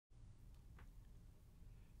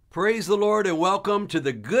Praise the Lord and welcome to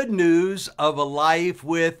the good news of a life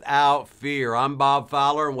without fear. I'm Bob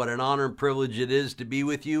Fowler, and what an honor and privilege it is to be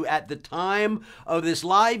with you at the time of this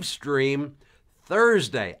live stream,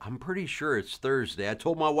 Thursday. I'm pretty sure it's Thursday. I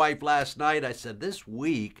told my wife last night, I said, this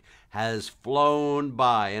week has flown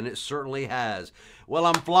by, and it certainly has. Well,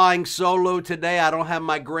 I'm flying solo today. I don't have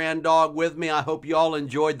my grand dog with me. I hope you all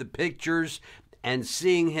enjoyed the pictures and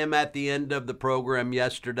seeing him at the end of the program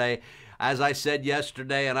yesterday. As I said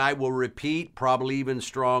yesterday, and I will repeat, probably even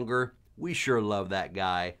stronger, we sure love that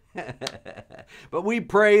guy. But we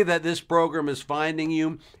pray that this program is finding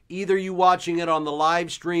you, either you watching it on the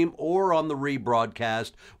live stream or on the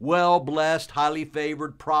rebroadcast, well blessed, highly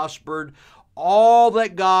favored, prospered, all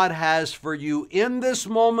that God has for you in this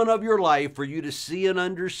moment of your life for you to see and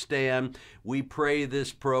understand. We pray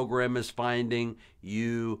this program is finding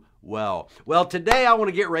you well. Well, today I want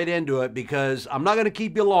to get right into it because I'm not going to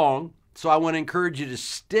keep you long. So I want to encourage you to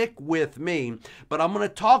stick with me, but I'm going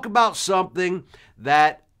to talk about something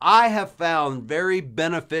that I have found very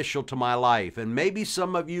beneficial to my life. And maybe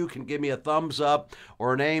some of you can give me a thumbs up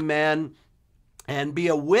or an amen and be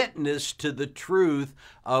a witness to the truth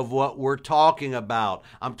of what we're talking about.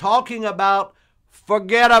 I'm talking about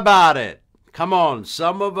forget about it. Come on,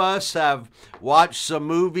 some of us have watched some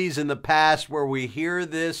movies in the past where we hear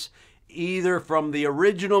this either from the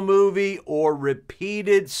original movie or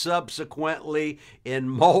repeated subsequently in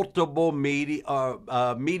multiple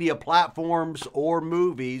media platforms or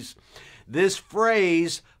movies. This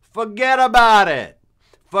phrase, forget about it.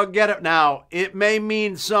 Forget it. Now, it may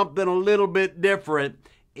mean something a little bit different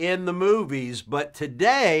in the movies, but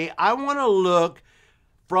today I want to look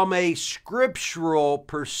from a scriptural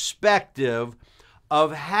perspective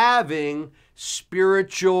of having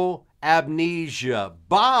spiritual amnesia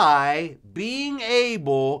by being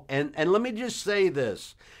able, and let me just say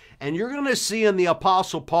this, and you're going to see in the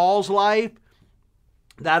Apostle Paul's life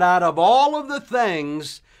that out of all of the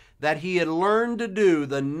things that he had learned to do,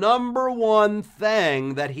 the number one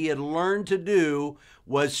thing that he had learned to do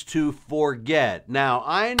was to forget. Now,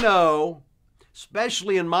 I know,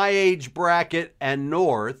 especially in my age bracket and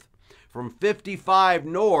north, from 55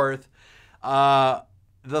 north,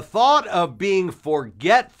 the thought of being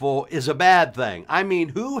forgetful is a bad thing. I mean,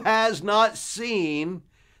 who has not seen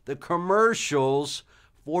the commercials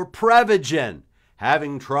for Prevagen?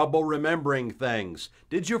 Having trouble remembering things.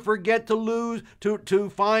 Did you forget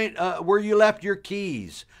to find where you left your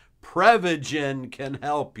keys? Prevagen can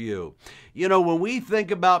help you. You know, when we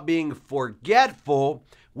think about being forgetful,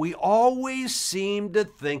 we always seem to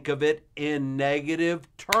think of it in negative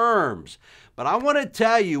terms. But I want to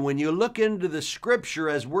tell you, when you look into the scripture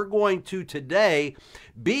as we're going to today,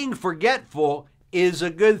 being forgetful is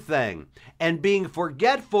a good thing. And being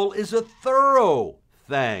forgetful is a thorough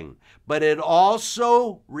thing. But it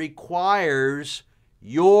also requires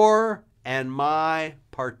your and my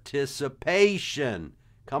participation.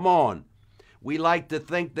 Come on. We like to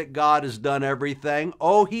think that God has done everything.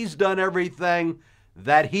 Oh, He's done everything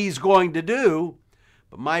that He's going to do.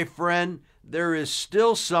 But my friend, there is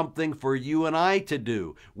still something for you and I to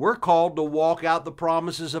do. We're called to walk out the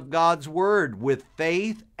promises of God's Word with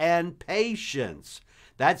faith and patience.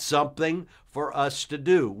 That's something for us to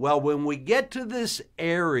do. Well, when we get to this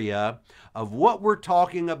area of what we're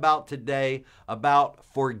talking about today, about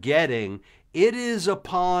forgetting, it is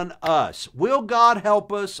upon us. Will God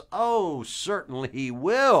help us? Oh, certainly He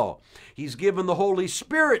will. He's given the Holy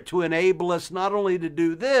Spirit to enable us not only to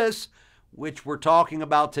do this, which we're talking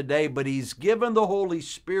about today, but He's given the Holy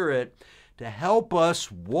Spirit to help us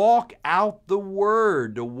walk out the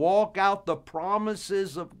Word, to walk out the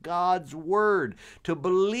promises of God's Word, to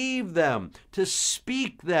believe them, to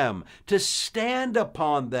speak them, to stand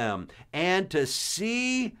upon them, and to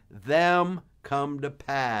see them come to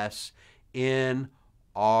pass in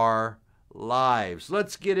our lives.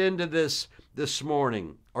 Let's get into this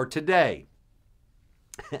morning, or today.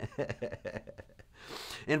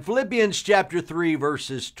 In Philippians chapter 3,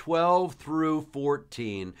 verses 12 through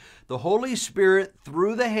 14, the Holy Spirit,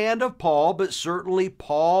 through the hand of Paul, but certainly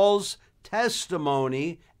Paul's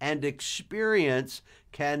testimony and experience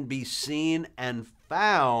can be seen and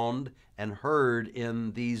found and heard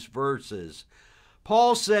in these verses.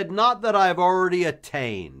 Paul said, "Not that I've already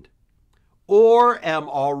attained or am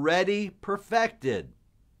already perfected."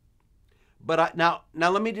 But now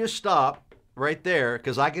let me just stop right there,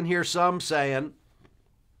 because I can hear some saying,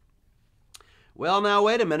 well, now,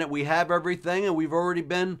 wait a minute, we have everything and we've already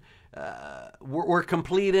been, we're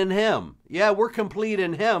complete in Him. Yeah, we're complete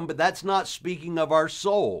in Him, but that's not speaking of our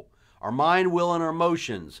soul, our mind, will, and our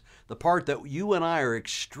emotions. The part that you and I are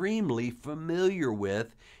extremely familiar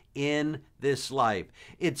with in this life.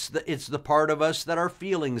 It's the part of us that our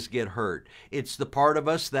feelings get hurt. It's the part of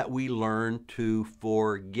us that we learn to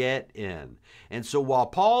forget in. And so while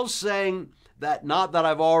Paul's saying that not that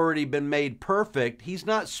I've already been made perfect, he's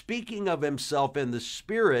not speaking of himself in the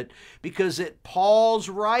Spirit, because at Paul's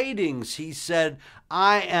writings he said,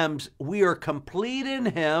 we are complete in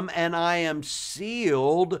him, and I am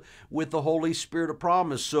sealed with the Holy Spirit of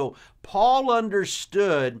promise. So Paul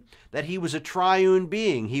understood that he was a triune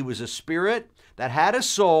being. He was a spirit that had a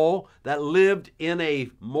soul, that lived in a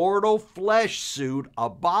mortal flesh suit, a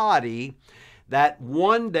body, that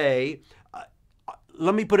one day,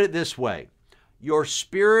 let me put it this way. Your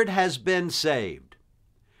spirit has been saved.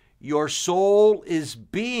 Your soul is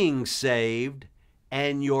being saved,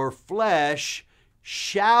 and your flesh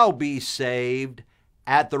shall be saved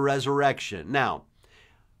at the resurrection. Now,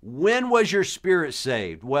 when was your spirit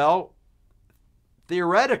saved? Well,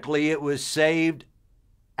 theoretically, it was saved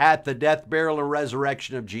at the death, burial, and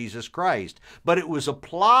resurrection of Jesus Christ. But it was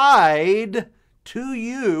applied to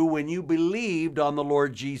you when you believed on the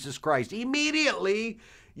Lord Jesus Christ. Immediately,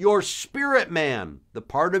 your spirit man, the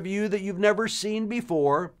part of you that you've never seen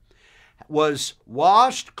before, was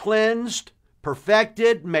washed, cleansed,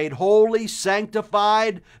 perfected, made holy,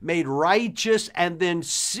 sanctified, made righteous, and then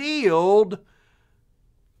sealed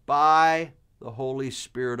by the Holy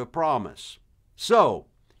Spirit of promise. So,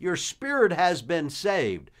 your spirit has been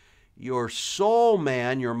saved. Your soul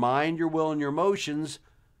man, your mind, your will, and your emotions,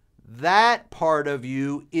 that part of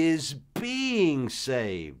you is being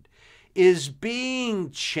saved, is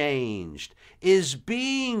being changed, is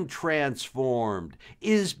being transformed,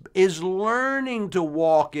 is learning to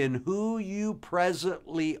walk in who you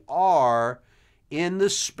presently are in the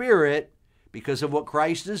Spirit because of what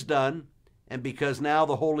Christ has done, and because now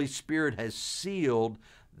the Holy Spirit has sealed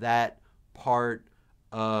that part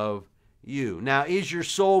of you. Now, is your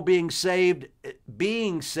soul being saved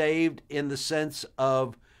in the sense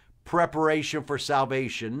of preparation for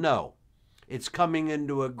salvation? No. It's coming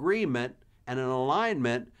into agreement and an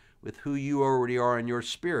alignment with who you already are in your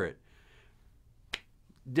spirit.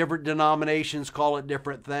 Different denominations call it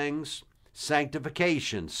different things.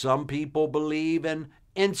 Sanctification. Some people believe in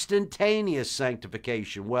instantaneous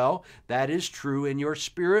sanctification. Well, that is true in your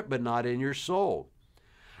spirit, but not in your soul.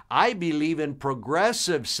 I believe in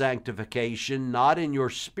progressive sanctification, not in your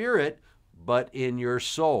spirit, but in your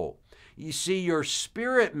soul. You see, your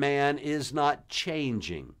spirit man is not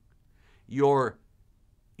changing. Your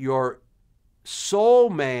soul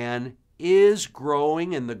man is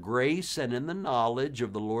growing in the grace and in the knowledge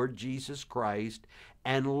of the Lord Jesus Christ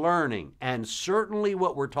and learning. And certainly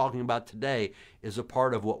what we're talking about today is a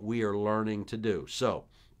part of what we are learning to do. So,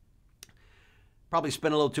 probably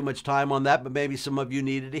spent a little too much time on that, but maybe some of you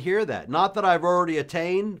needed to hear that. Not that I've already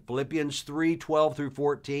attained, Philippians 3:12 through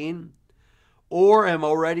 14, or am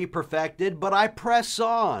already perfected, but I press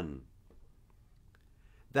on,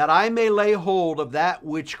 that I may lay hold of that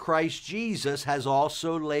which Christ Jesus has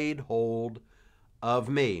also laid hold of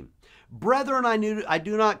me. Brethren, I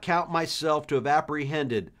do not count myself to have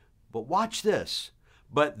apprehended, but watch this,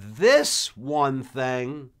 but this one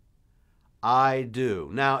thing I do.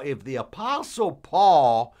 Now, if the Apostle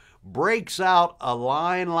Paul breaks out a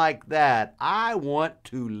line like that, I want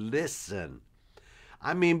to listen.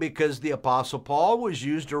 I mean, because the Apostle Paul was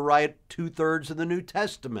used to write 2/3 of the New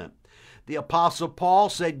Testament. The Apostle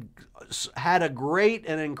Paul had a great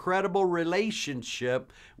and incredible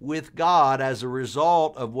relationship with God as a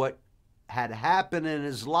result of what had happened in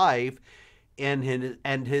his life and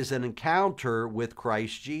his encounter with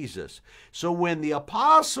Christ Jesus. So when the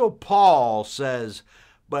Apostle Paul says,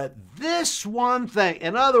 but this one thing,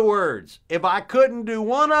 in other words, if I couldn't do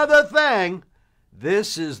one other thing,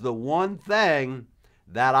 this is the one thing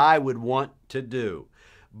that I would want to do.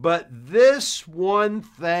 But this one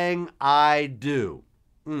thing I do.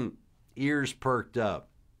 Ears perked up.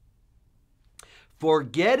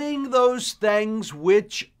 Forgetting those things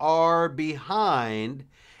which are behind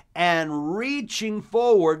and reaching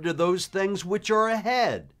forward to those things which are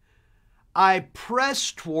ahead, I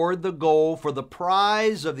press toward the goal for the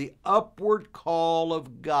prize of the upward call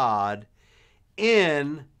of God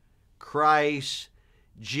in Christ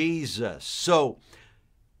Jesus. So,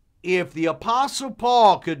 if the Apostle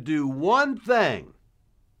Paul could do one thing,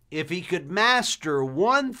 if he could master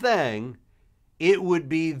one thing, it would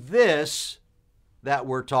be this that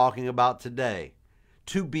we're talking about today.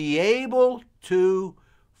 To be able to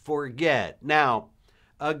forget. Now,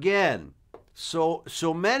 again, so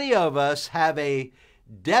many of us have a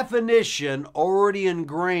definition already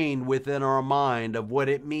ingrained within our mind of what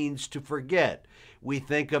it means to forget. We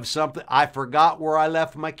think of something, I forgot where I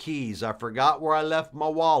left my keys. I forgot where I left my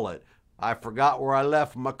wallet. I forgot where I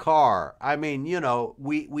left my car. I mean, you know,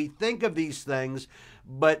 we think of these things,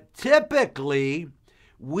 but typically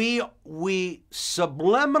we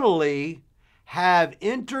subliminally have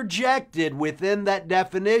interjected within that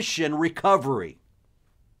definition recovery.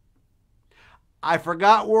 I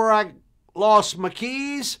forgot where I lost my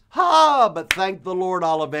keys? But thank the Lord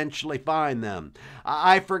I'll eventually find them.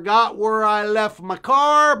 I forgot where I left my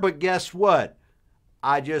car, but guess what?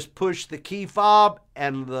 I just push the key fob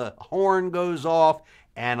and the horn goes off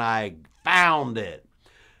and I found it.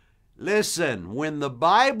 Listen, when the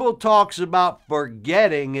Bible talks about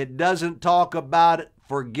forgetting, it doesn't talk about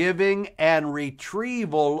forgiving and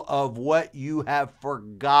retrieval of what you have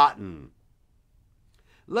forgotten.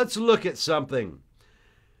 Let's look at something.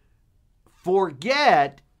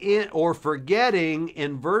 Forgetting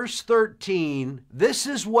in verse 13, this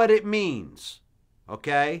is what it means,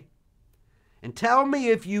 okay? And tell me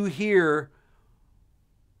if you hear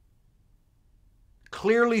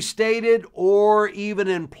clearly stated or even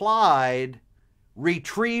implied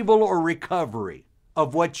retrieval or recovery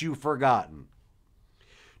of what you've forgotten.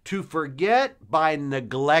 To forget by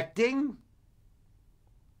neglecting,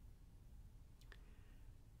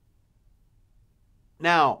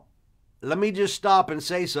 now, let me just stop and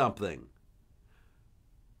say something.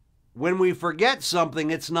 When we forget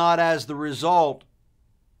something, it's not as the result,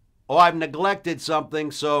 oh, I've neglected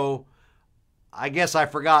something, so I guess I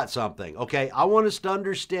forgot something. Okay, I want us to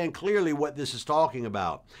understand clearly what this is talking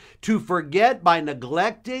about. To forget by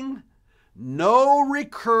neglecting, no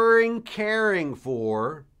recurring caring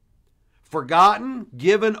for, forgotten,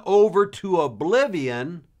 given over to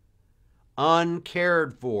oblivion,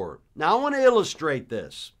 uncared for. Now, I want to illustrate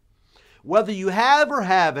this. Whether you have or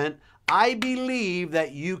haven't, I believe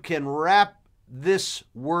that you can wrap this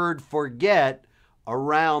word forget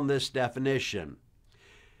around this definition.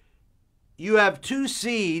 You have two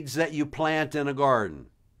seeds that you plant in a garden.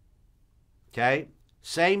 Okay?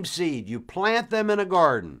 Same seed. You plant them in a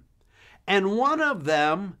garden. And one of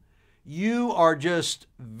them, you are just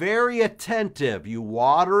very attentive. You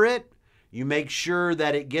water it. You make sure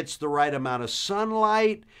that it gets the right amount of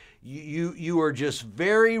sunlight. You are just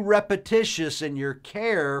very repetitious in your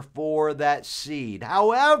care for that seed.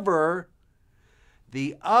 However,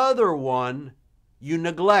 the other one, you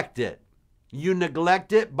neglect it. You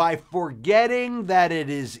neglect it by forgetting that it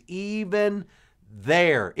is even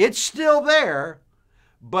there. It's still there,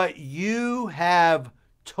 but you have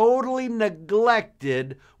totally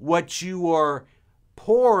neglected what you are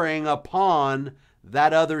pouring upon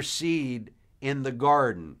that other seed in the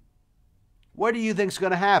garden. What do you think is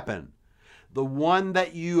going to happen? The one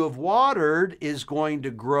that you have watered is going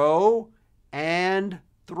to grow and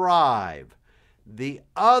thrive. The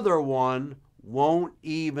other one won't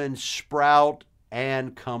even sprout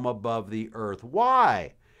and come above the earth.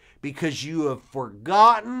 Why? Because you have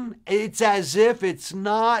forgotten. It's as if it's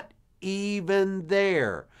not even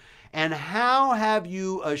there. And how have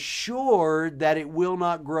you assured that it will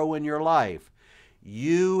not grow in your life?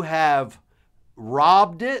 You have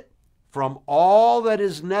robbed it from all that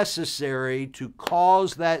is necessary to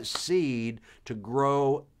cause that seed to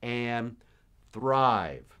grow and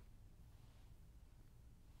thrive.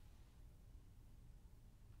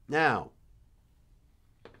 Now,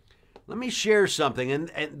 let me share something,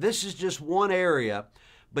 and this is just one area,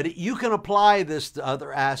 but you can apply this to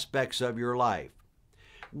other aspects of your life.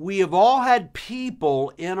 We have all had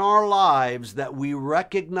people in our lives that we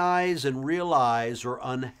recognize and realize are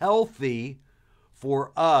unhealthy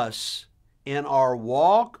for us in our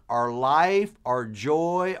walk, our life, our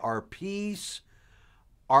joy, our peace,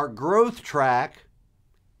 our growth track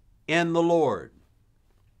in the Lord.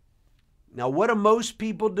 Now, what do most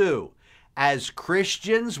people do? As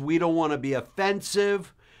Christians, we don't want to be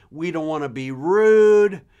offensive. We don't want to be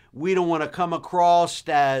rude. We don't want to come across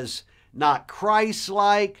as not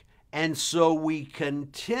Christ-like. And so we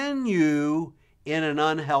continue in an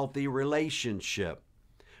unhealthy relationship.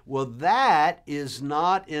 Well, that is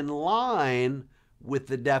not in line with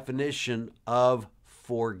the definition of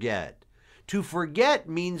forget. To forget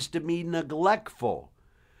means to be neglectful.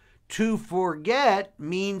 To forget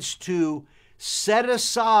means to set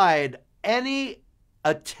aside any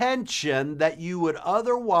attention that you would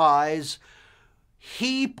otherwise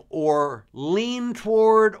heap or lean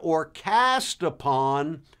toward or cast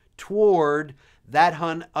upon toward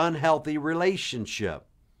that unhealthy relationship.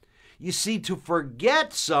 You see, to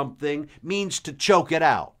forget something means to choke it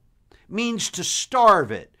out, means to starve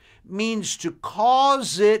it, means to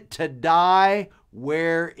cause it to die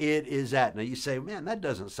where it is at. Now you say, man, that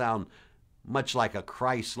doesn't sound much like a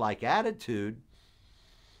Christ-like attitude.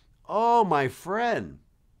 Oh, my friend,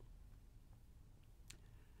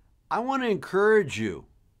 I want to encourage you.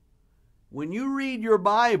 When you read your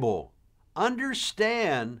Bible,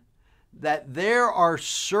 understand that there are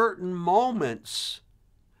certain moments.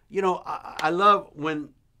 You know, I love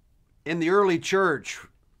when in the early church,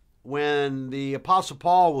 when the Apostle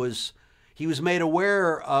Paul was made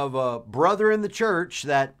aware of a brother in the church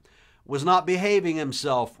that was not behaving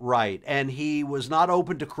himself right, and he was not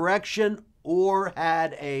open to correction or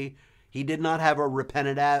he did not have a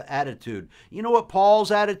repentant attitude. You know what Paul's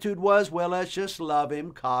attitude was? Well, let's just love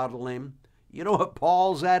him, coddle him. You know what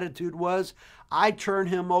Paul's attitude was? I turn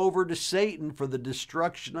him over to Satan for the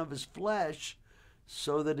destruction of his flesh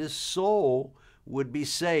so that his soul would be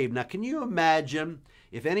saved. Now, can you imagine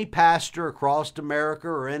if any pastor across America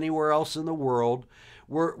or anywhere else in the world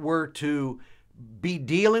were to be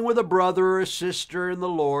dealing with a brother or a sister in the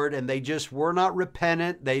Lord, and they just were not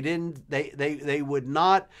repentant, they would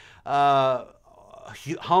not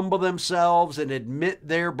humble themselves and admit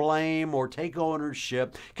their blame or take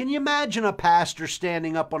ownership. Can you imagine a pastor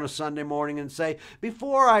standing up on a Sunday morning and say,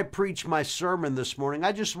 before I preach my sermon this morning,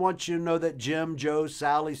 I just want you to know that Jim, Joe,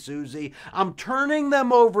 Sally, Susie, I'm turning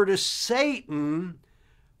them over to Satan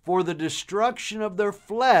for the destruction of their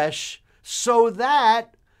flesh so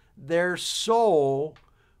that their soul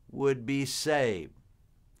would be saved.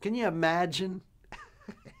 Can you imagine?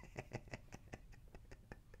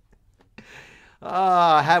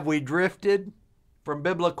 Have we drifted from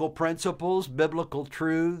biblical principles, biblical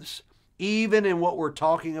truths, even in what we're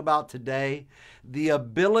talking about today? The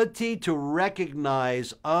ability to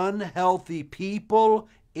recognize unhealthy people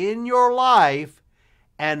in your life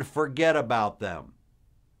and forget about them.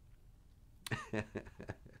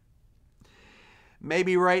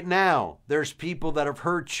 Maybe right now there's people that have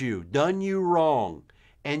hurt you, done you wrong,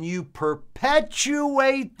 and you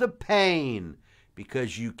perpetuate the pain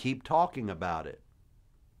because you keep talking about it.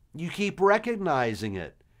 You keep recognizing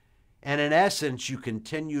it. And in essence, you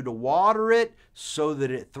continue to water it so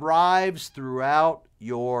that it thrives throughout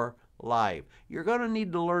your life. You're going to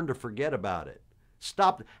need to learn to forget about it.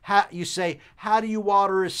 Stop. You say, how do you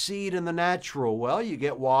water a seed in the natural? Well, you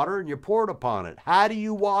get water and you pour it upon it. How do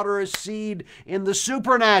you water a seed in the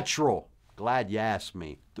supernatural? Glad you asked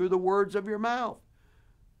me. Through the words of your mouth.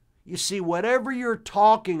 You see, whatever you're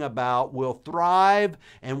talking about will thrive,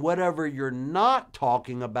 and whatever you're not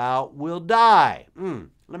talking about will die.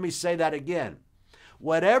 Let me say that again.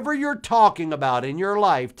 Whatever you're talking about in your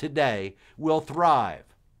life today will thrive.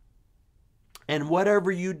 And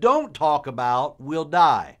whatever you don't talk about will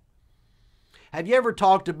die. Have you ever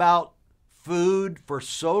talked about food for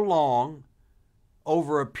so long,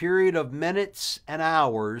 over a period of minutes and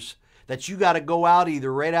hours, that you got to go out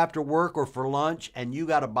either right after work or for lunch and you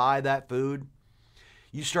got to buy that food?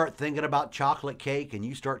 You start thinking about chocolate cake and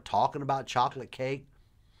you start talking about chocolate cake.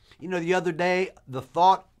 You know, the other day, the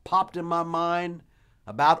thought popped in my mind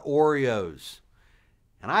about Oreos.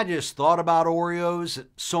 And I just thought about Oreos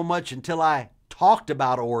so much until I talked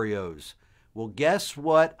about Oreos. Well, guess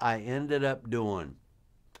what I ended up doing?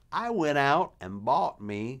 I went out and bought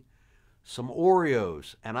me some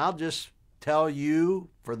Oreos. And I'll just tell you,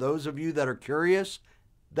 for those of you that are curious,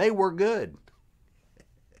 they were good.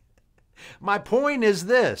 My point is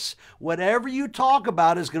this: whatever you talk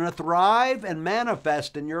about is going to thrive and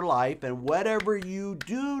manifest in your life, and whatever you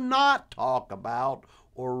do not talk about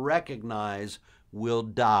or recognize will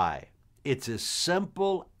die. It's as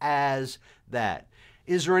simple as that.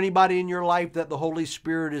 Is there anybody in your life that the Holy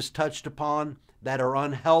Spirit has touched upon that are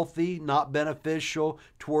unhealthy, not beneficial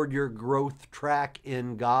toward your growth track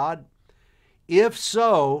in God? If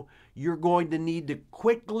so, you're going to need to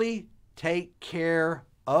quickly take care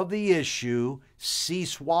of the issue,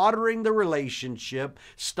 cease watering the relationship,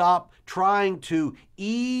 stop trying to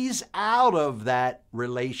ease out of that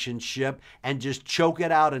relationship, and just choke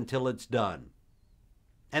it out until it's done.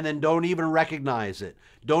 And then don't even recognize it.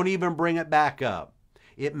 Don't even bring it back up.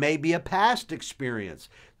 It may be a past experience.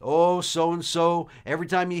 Oh, so-and-so, every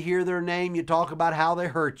time you hear their name, you talk about how they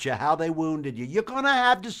hurt you, how they wounded you. You're going to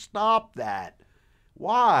have to stop that.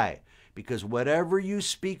 Why? Because whatever you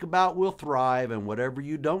speak about will thrive, and whatever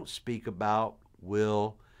you don't speak about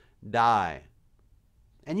will die.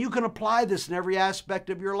 And you can apply this in every aspect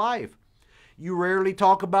of your life. You rarely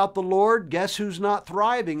talk about the Lord. Guess who's not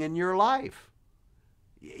thriving in your life?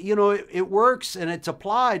 You know, it works, and it's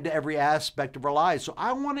applied to every aspect of our lives. So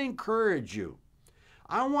I want to encourage you.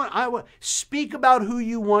 I want speak about who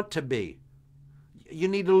you want to be. You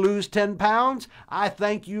need to lose 10 pounds? I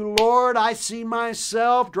thank you, Lord. I see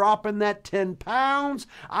myself dropping that 10 pounds.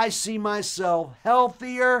 I see myself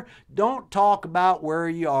healthier. Don't talk about where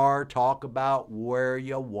you are. Talk about where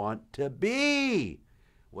you want to be.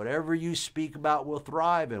 Whatever you speak about will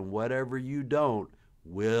thrive, and whatever you don't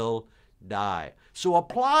will die. So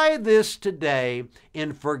apply this today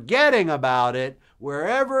in forgetting about it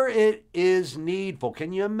wherever it is needful.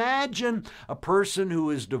 Can you imagine a person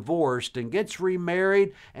who is divorced and gets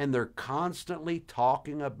remarried and they're constantly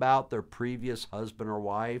talking about their previous husband or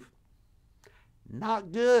wife?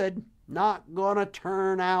 Not good. Not going to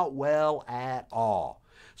turn out well at all.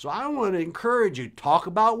 So I want to encourage you, talk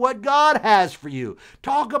about what God has for you.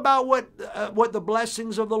 Talk about what the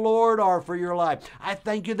blessings of the Lord are for your life. I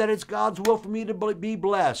thank you that it's God's will for me to be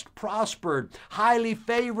blessed, prospered, highly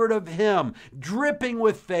favored of Him, dripping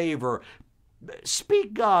with favor.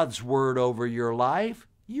 Speak God's word over your life.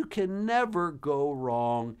 You can never go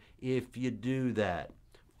wrong if you do that.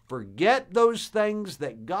 Forget those things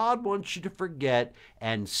that God wants you to forget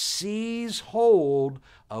and seize hold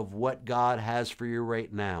of what God has for you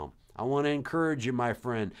right now. I want to encourage you, my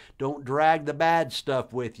friend. Don't drag the bad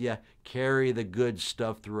stuff with you. Carry the good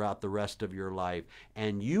stuff throughout the rest of your life.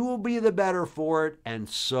 And you will be the better for it, and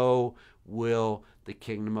so will the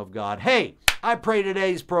kingdom of God. Hey, I pray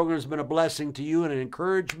today's program has been a blessing to you and an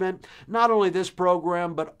encouragement. Not only this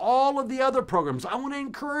program, but all of the other programs. I want to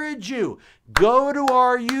encourage you. Go to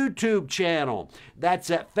our YouTube channel.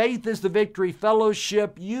 That's at Faith is the Victory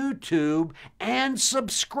Fellowship YouTube, and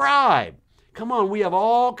subscribe. Come on, we have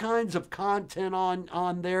all kinds of content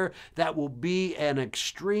on there that will be an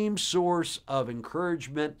extreme source of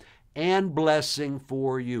encouragement and blessing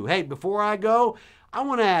for you. Hey, before I go, I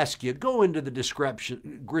want to ask you, go into the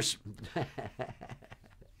description.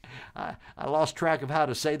 I lost track of how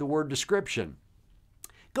to say the word description.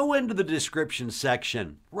 Go into the description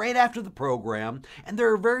section right after the program, and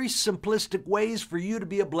there are very simplistic ways for you to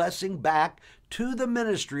be a blessing back to the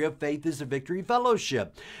ministry of Faith is the Victory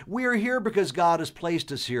Fellowship. We are here because God has placed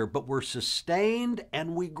us here, but we're sustained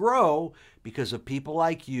and we grow because of people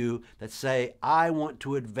like you that say, I want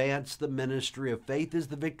to advance the ministry of Faith is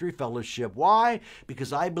the Victory Fellowship. Why?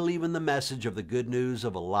 Because I believe in the message of the good news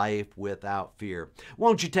of a life without fear.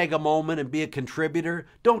 Won't you take a moment and be a contributor?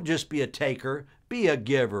 Don't just be a taker. Be a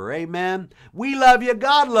giver. Amen. We love you.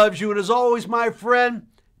 God loves you. And as always, my friend,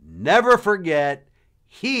 never forget,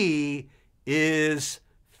 He is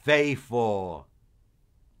faithful.